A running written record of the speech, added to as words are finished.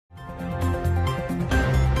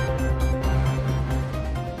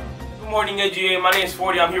morning, AGA. My name is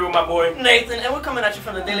 40. I'm here with my boy Nathan, and we're coming at you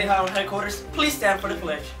from the Daily Highland headquarters. Please stand for the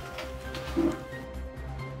pledge.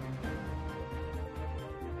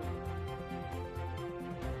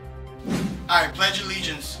 I pledge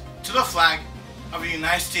allegiance to the flag of the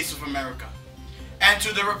United States of America and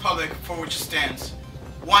to the republic for which it stands,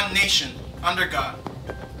 one nation, under God,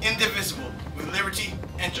 indivisible, with liberty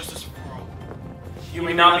and justice for all. You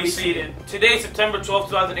may now be seated. Today is September 12,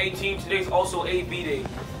 2018. Today is also AB Day.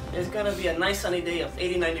 It's going to be a nice sunny day of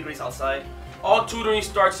 89 degrees outside. All tutoring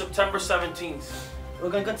starts September 17th. We're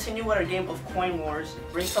going to continue with our game of Coin Wars.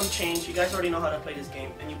 Bring some change. You guys already know how to play this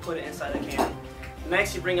game, and you put it inside a can.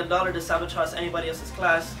 Next, you bring $1 to sabotage anybody else's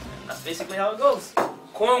class. That's basically how it goes.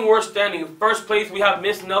 Coin Wars standing. First place, we have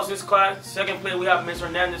Miss Nelson's class. Second place, we have Miss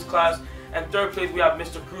Hernandez's class. And third place, we have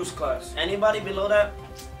Mr. Cruz's class. Anybody below that,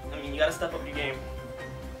 you got to step up your game.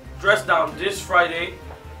 Dress down this Friday.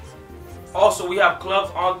 Also, we have clubs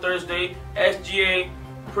on Thursday, SGA,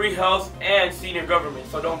 pre-health, and senior government,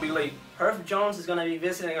 so don't be late. Herb Jones is going to be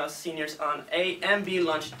visiting us seniors on A and B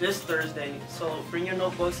lunch this Thursday, so bring your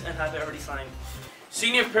notebooks and have it already signed.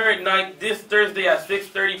 Senior parent night this Thursday at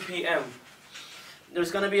 6:30 p.m. There's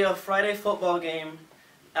going to be a Friday football game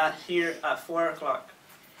here at 4 o'clock.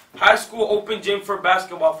 High school open gym for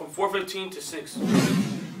basketball from 4:15 to 6.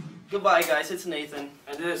 Goodbye, guys. It's Nathan.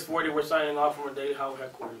 And this is 40. We're signing off from our Daily Highland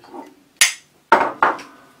headquarters.